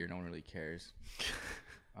COVID year. No one really cares.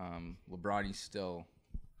 LeBron, still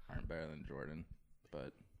aren't better than Jordan,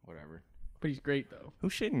 but whatever. But he's great though.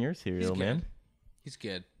 Who's shitting your cereal, man? He's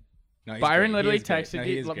good. No, he's Byron great. literally He is great. texted No, me.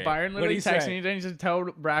 he is great. Byron What'd literally he texted say? me. He didn't just tell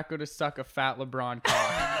Bracco to suck a fat LeBron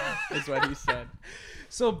cock. Is what he said.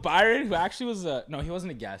 So Byron, who actually was no, he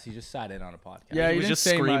wasn't a guest. He just sat in on a podcast. Yeah, He he was didn't just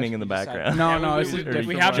say screaming much. in the He just sat- background. No, Yeah, no, we, it's we, just we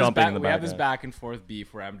different have this jumping back, in the we have this background. back and forth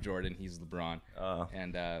beef where I'm Jordan, he's LeBron,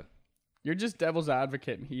 and You're just devil's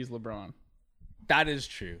advocate, and he's LeBron. that is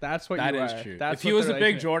true. That's what That you is are. true. That's If he what was a they're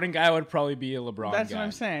big like- Jordan guy, I would probably be a LeBron That's guy. what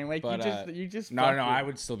I'm saying. Like But, you just no, fuck no, with- I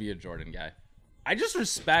would still be a Jordan guy. I just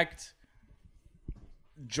respect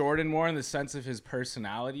Jordan more in the sense of his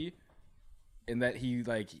personality, in that he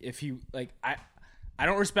I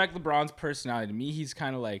don't respect LeBron's personality. To me, he's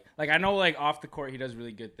kind of like I know like off the court he does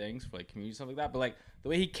really good things for like community stuff like that, but like the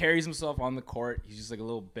way he carries himself on the court, he's just like a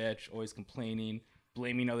little bitch, always complaining,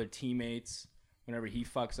 blaming other teammates whenever he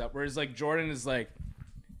fucks up. Whereas like Jordan is like,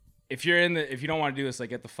 if you don't want to do this, like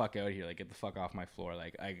get the fuck out of here, like get the fuck off my floor,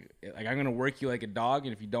 like I'm gonna work you like a dog,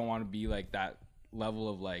 and if you don't want to be like that level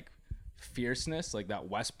of like fierceness, like that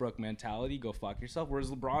Westbrook mentality, go fuck yourself. Whereas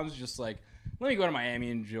LeBron's just like, let me go to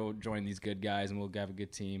Miami and join these good guys and we'll have a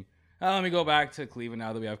good team. Let me go back to Cleveland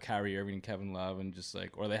now that we have Kyrie Irving and Kevin Love, and just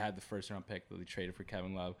like, or they had the first round pick that they traded for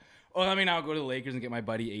Kevin Love. Or let me now go to the Lakers and get my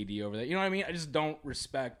buddy AD over there. You know what I mean? I just don't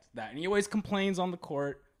respect that. And he always complains on the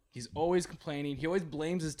court. He's always complaining. He always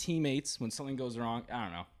blames his teammates when something goes wrong. I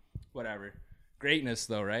don't know. Whatever. Greatness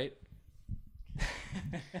though, right?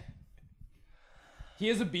 He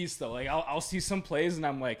is a beast though. Like I'll see some plays and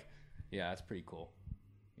I'm like, yeah, that's pretty cool.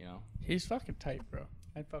 You know? He's fucking tight, bro.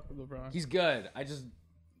 I'd fuck with LeBron. He's good.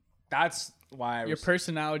 That's why Your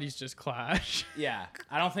personalities just clash. yeah.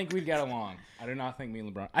 I don't think we'd get along. I do not think me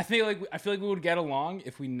and LeBron. I feel like we would get along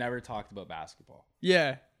if we never talked about basketball.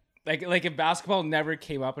 Yeah. Like if basketball never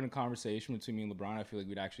came up in a conversation between me and LeBron, I feel like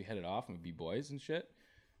we'd actually hit it off and we'd be boys and shit.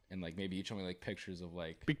 And like maybe he'd show me like pictures of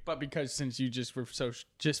like. But because since you just were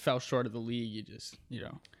just fell short of the league, you just Yeah.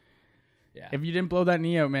 If you didn't blow that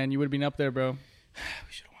knee out, man, you would have been up there, bro.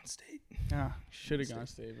 We should have won state. Yeah, should have gone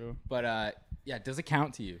state, bro. But yeah, does it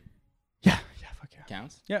count to you? Yeah, fuck yeah.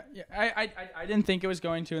 Counts? Yeah. I didn't think it was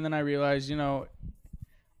going to, and then I realized,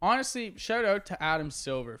 honestly, shout out to Adam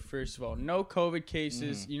Silver, first of all. No COVID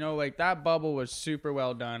cases. You know, like, that bubble was super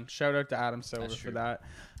well done. Shout out to Adam Silver for that.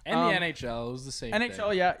 And the NHL, it was the same NHL,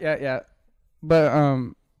 thing. yeah.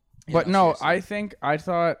 But no, seriously. I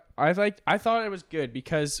thought it was good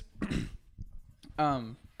because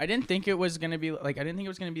I didn't think it was gonna be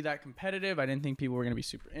that competitive. I didn't think people were gonna be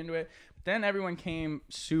super into it. But then everyone came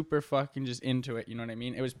super fucking just into it. You know what I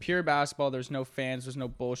mean? It was pure basketball. There's no fans. There's no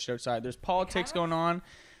bullshit outside. There's politics going on,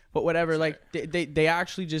 but whatever. Like they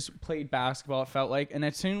actually just played basketball. It felt like, and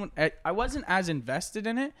as soon I wasn't as invested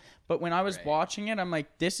in it, but when I was watching it, I'm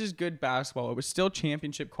like, this is good basketball. It was still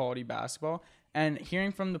championship quality basketball. And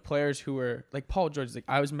hearing from the players who were like Paul George, like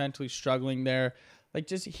I was mentally struggling there, like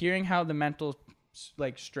just hearing how the mental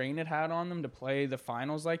like strain it had on them to play the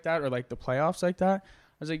finals like that or like the playoffs like that.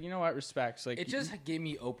 I was like, you know what, respects. Like it just gave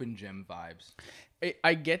me open gym vibes.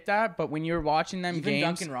 I get that, but when you're watching them Even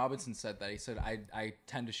games, Duncan Robinson said that. He said, I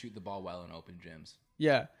tend to shoot the ball well in open gyms.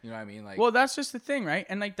 Yeah. You know what I mean? Like, well, that's just the thing, right?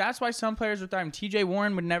 And like that's why some players are thriving. TJ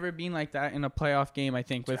Warren would never have been like that in a playoff game, I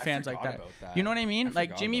think, with fans like that. You know what I mean?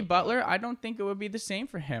 Like Jimmy Butler, I don't think it would be the same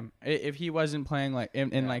for him if he wasn't playing like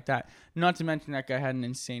in like that. Not to mention that guy had an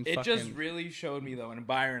insane It just really showed me though, and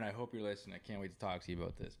Byron, I hope you're listening. I can't wait to talk to you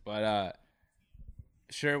about this. But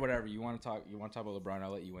sure, whatever. You want to talk about LeBron, I'll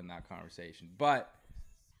let you win that conversation. But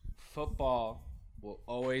football will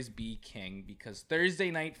always be king because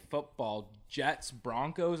Thursday night football, Jets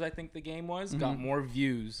Broncos, I think the game was, got more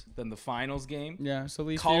views than the finals game. Yeah,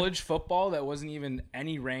 so college football that wasn't even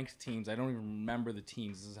any ranked teams. I don't even remember the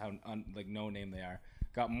teams. This is how like no name they are.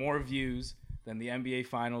 Got more views than the NBA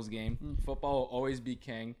finals game. Football will always be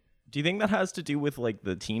king. Do you think that has to do with like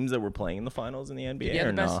the teams that were playing in the finals in the NBA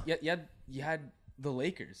or no? You had the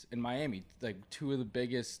Lakers in Miami, like two of the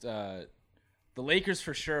biggest. The Lakers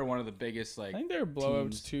for sure, one of the biggest. Like I think they're blowouts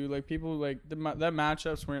teams. too. Like people like that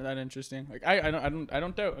matchups weren't that interesting. Like I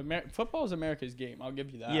don't doubt football is America's game. I'll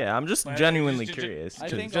give you that. Yeah, I'm just genuinely curious. I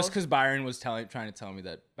think just because Byron was trying to tell me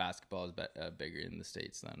that basketball is bigger in the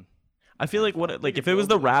States than. I feel like if it was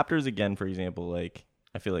the Raptors again, for example, like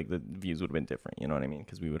I feel like the views would have been different. You know what I mean?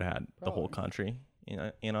 Because we would have had the whole country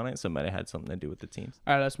in on it. So it might have had something to do with the teams.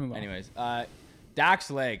 All right, let's move on. Anyways, Dak's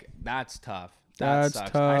leg, that's tough. That's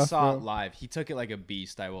sucks. tough, I saw bro. it live. He took it like a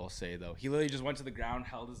beast, I will say, though. He literally just went to the ground,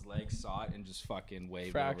 held his leg, saw it, and just fucking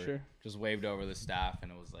waved over the staff,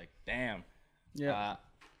 and it was like, damn. Yeah.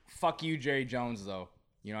 Fuck you, Jerry Jones, though.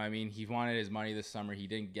 You know what I mean? He wanted his money this summer. He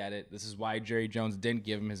didn't get it. This is why Jerry Jones didn't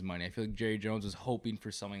give him his money. I feel like Jerry Jones was hoping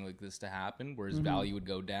for something like this to happen, where his value would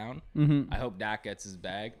go down. I hope Dak gets his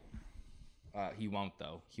bag. He won't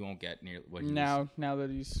though. He won't get near what he now that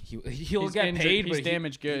he'll get injured, paid. He's but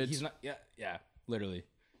damaged goods. He's not. Yeah. Literally,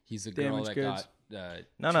 he's a girl that goods.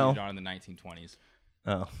 got No. cheated on in the 1920s.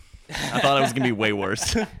 Oh, I thought it was gonna be way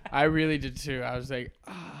worse. I really did too. I was like,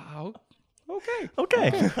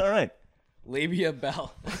 Okay. All right. Labia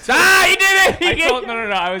Bell. he did it. No.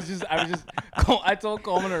 I was just. I told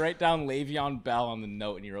Coleman to write down Le'Veon Bell on the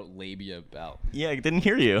note, and he wrote Labia Bell. Yeah, I didn't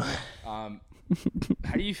hear you.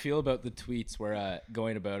 How do you feel about the tweets where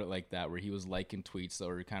going about it like that, where he was liking tweets that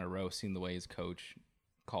were kind of roasting the way his coach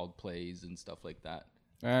called plays and stuff like that?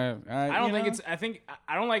 I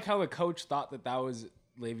don't like how the coach thought that was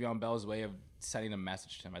Le'Veon Bell's way of sending a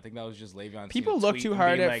message to him. I think that was just Le'Veon. People look too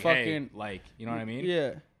hard at like, fucking you know what I mean?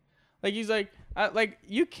 Yeah. Like he's like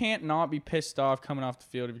you can't not be pissed off coming off the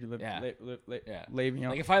field if you live Le'Veon.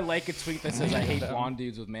 Like if I like a tweet that says I hate blonde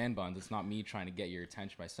dudes with man buns, it's not me trying to get your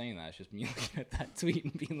attention by saying that. It's just me looking at that tweet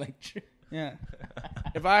and being like, yeah.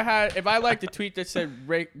 If I liked a tweet that said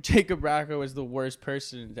Jacob Racco is the worst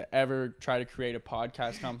person to ever try to create a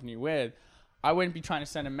podcast company with, I wouldn't be trying to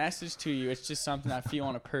send a message to you. It's just something I feel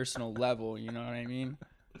on a personal level. You know what I mean?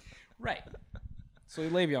 Right. So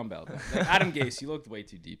Le'Veon Bell. Like Adam Gase, you looked way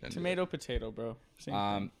too deep into Tomato, potato, bro. Same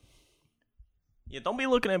thing. Yeah, don't be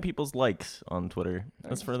looking at people's likes on Twitter.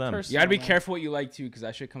 That's for them. You gotta be careful what you like too, because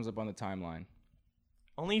that shit comes up on the timeline.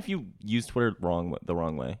 Only if you use Twitter the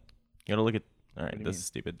wrong way. You gotta look at. All right, this is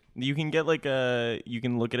stupid. You can get like you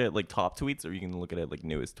can look at it like top tweets, or you can look at it like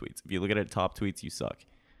newest tweets. If you look at it top tweets, you suck,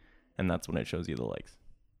 and that's when it shows you the likes.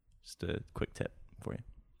 Just a quick tip for you.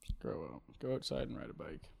 Just grow up. Go outside and ride a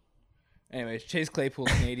bike. Anyways, Chase Claypool,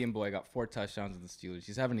 Canadian boy, got 4 touchdowns with the Steelers.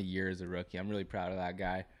 He's having a year as a rookie. I'm really proud of that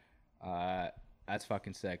guy. That's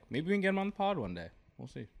fucking sick. Maybe we can get him on the pod one day. We'll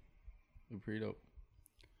see. It'll be pretty dope.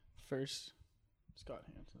 First, Scott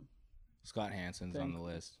Hansen. Scott Hansen's on the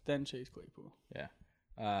list. Then Chase Claypool. Yeah.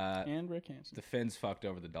 And Rick Hansen. The Finns fucked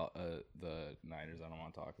over the Niners. I don't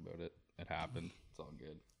want to talk about it. It happened. It's all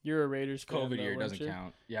good. You're a Raiders fan. COVID year doesn't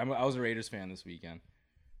count. Yeah, I was a Raiders fan this weekend.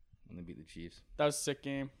 when they beat the Chiefs. That was a sick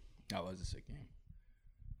game. That was a sick game.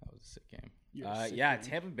 You're a sick Yeah, game.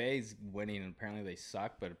 Tampa Bay's winning, and apparently they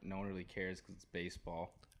suck, but no one really cares because it's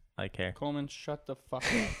baseball. I care. Coleman, shut the fuck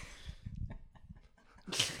up.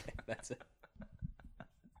 That's it.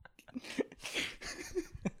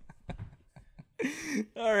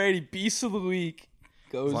 Alrighty, beast of the week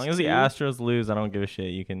goes. As long as the Astros lose, I don't give a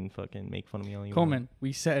shit. You can fucking make fun of me all you Coleman,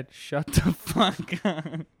 we said shut the fuck up.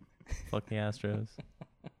 want. Fuck the Astros.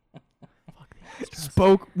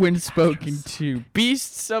 Spoke when spoken to.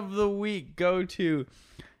 Beasts of the week go to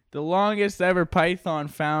the longest ever python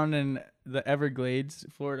found in the Everglades,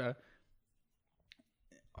 Florida.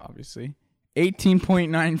 Obviously,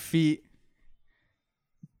 18.9 feet,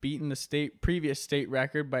 beating the previous state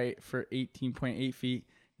record for 18.8 feet.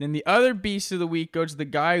 Then the other beast of the week goes to the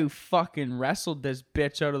guy who fucking wrestled this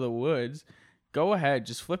bitch out of the woods. Go ahead,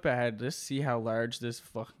 just flip ahead. Let's see how large this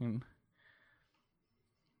fucking.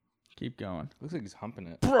 Keep going. Looks like he's humping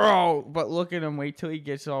it. Bro, but look at him. Wait till he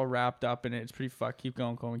gets all wrapped up in it. It's pretty fucked. Keep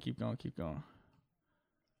going, Coleman. Keep going. Keep going.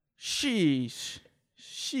 Sheesh.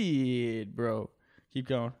 Shit, bro. Keep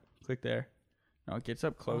going. Click there. No, it gets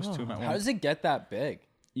up close to him at How once. does it get that big?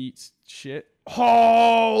 Eats shit.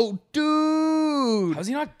 Oh, dude. How's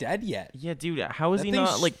he not dead yet? Yeah, dude. How is That he thing's-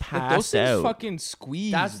 not like those passed things out? fucking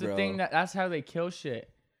squeeze, That's bro. the thing. That's how they kill shit.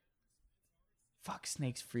 Fuck,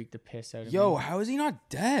 snakes freak the piss out of Yo, me. how is he not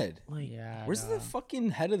dead? Yeah. Where's the fucking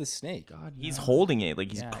head of the snake? God, He's no. holding it, like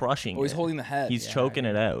he's Yeah. crushing Oh, he's it. holding the head. He's Yeah, choking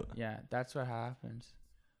it out. Yeah, that's what happens.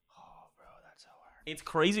 Oh, bro, that's so hard. It's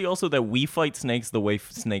crazy also that we fight snakes the way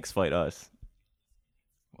snakes fight us.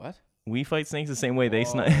 What? We fight snakes the same way they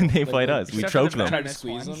Oh, they like fight the- us. We Except for choke the them. Try to venomous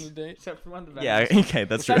squeeze ones. them today. Except for one of the Yeah, venomous okay,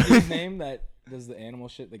 that's What's true. that dude's name that does the animal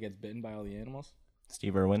shit that gets bitten by all the animals?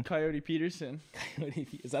 Steve Irwin. Coyote Peterson.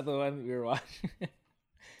 Is that the one we were watching?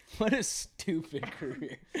 What a stupid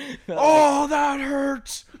career. Oh, that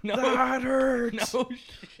hurts. No. That hurts. No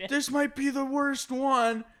shit. This might be the worst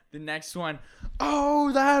one. The next one.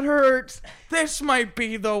 Oh, that hurts. This might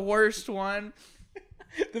be the worst one.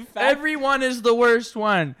 The fact Everyone is the worst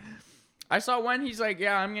one. I saw one. He's like,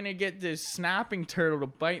 yeah, I'm going to get this snapping turtle to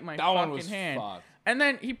bite my that one fucking was hand. fucked. And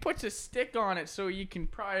then he puts a stick on it so you can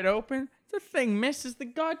pry it open. The thing misses the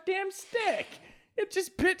goddamn stick. It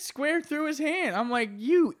just bit square through his hand. I'm like,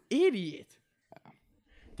 you idiot.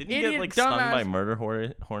 Didn't he Idiot, get like stung dumbass. by murder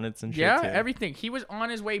hornets and shit Yeah, too? everything. He was on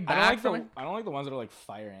his way I back don't like the ones that are like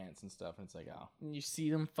fire ants and stuff. And it's like, oh. and you see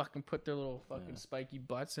them fucking put their little fucking spiky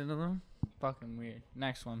butts into them. Fucking weird.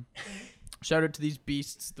 Next one. Shout out to these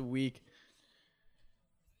beasts of the week.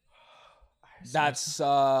 That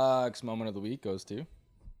sucks. Moment of the week goes to. Did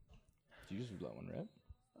you just let one rip?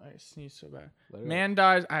 I sneeze so bad. Let it Man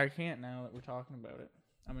dies. I can't now that we're talking about it.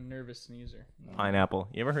 I'm a nervous sneezer. Pineapple.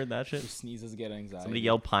 You ever heard that shit? Who sneezes get anxiety. Somebody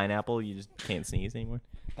yelled pineapple, you just can't sneeze anymore.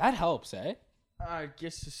 That helps, eh? I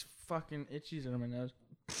guess this fucking itchies out of my nose.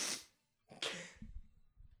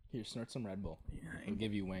 Here, snort some Red Bull. I'll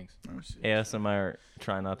give you wings. Oh, shit. ASMR,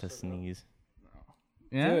 try not to sneeze.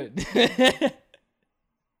 Yeah. Do it.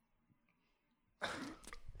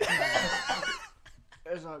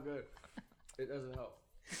 It's not good. It doesn't help.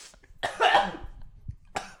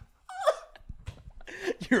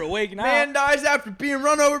 You're awake now. Man dies after being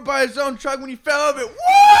run over by his own truck when he fell off it.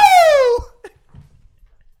 Woo!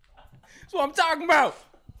 That's what I'm talking about.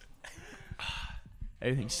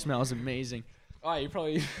 Everything smells amazing. Oh, you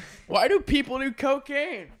probably. Why do people do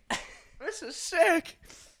cocaine? This is sick.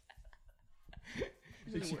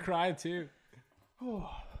 Makes you cry too.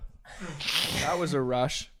 That was a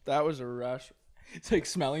rush. That was a rush. It's like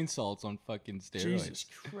smelling salts on fucking steroids. Jesus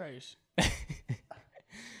Christ. This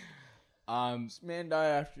Man died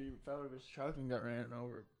after he fell out of his truck and got ran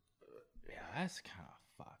over. Yeah, that's kind of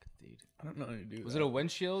fucked, dude. I don't know how to do Was that. it a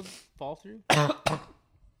windshield fall through?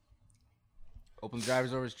 Opened the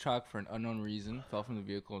driver's over his truck for an unknown reason. Fell from the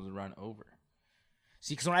vehicle and was run over.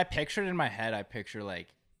 See, because when I pictured it in my head, I picture like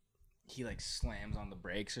he like slams on the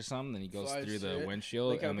brakes or something, then he goes Flies through the through it.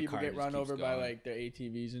 windshield Like how and the people car get just run keeps over by going. like their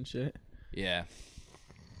ATVs and shit. Yeah.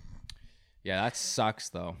 Yeah, that sucks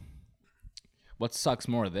though. What sucks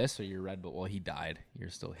more, this or your Red Bull? Well, he died. You're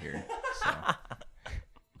still here.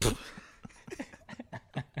 So.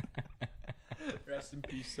 Rest in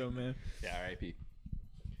peace, though, man. Yeah, R.I.P.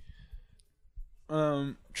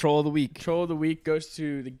 Troll of the week. Troll of the week goes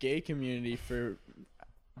to the gay community for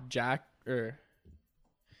jacking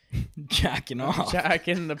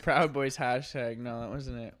the Proud Boys hashtag. No, that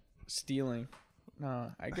wasn't it. Stealing.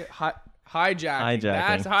 No, I get hijacking. Hijacking.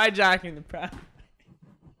 That's hijacking the Proud.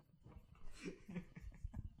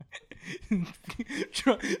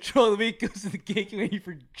 Troll of the week goes to the gay community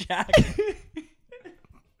for jacking.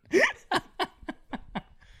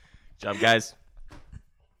 Job, guys.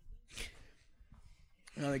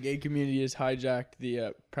 The gay community has hijacked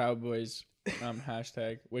the Proud Boys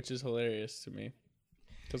hashtag, which is hilarious to me.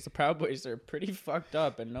 Because the Proud Boys are pretty fucked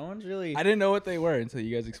up, and no one's really... I didn't know what they were until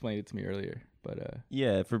you guys explained it to me earlier. But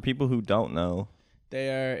yeah, for people who don't know, they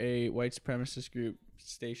are a white supremacist group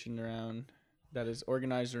stationed around... that is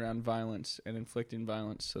organized around violence and inflicting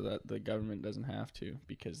violence so that the government doesn't have to,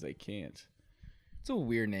 because they can't. it's a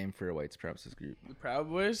weird name for a white supremacist group. The Proud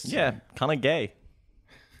Boys? yeah, kind of gay.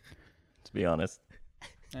 To be honest.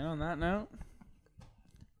 And on that note...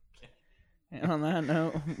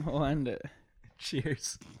 we'll end it.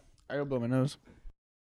 Cheers. I go blow my nose.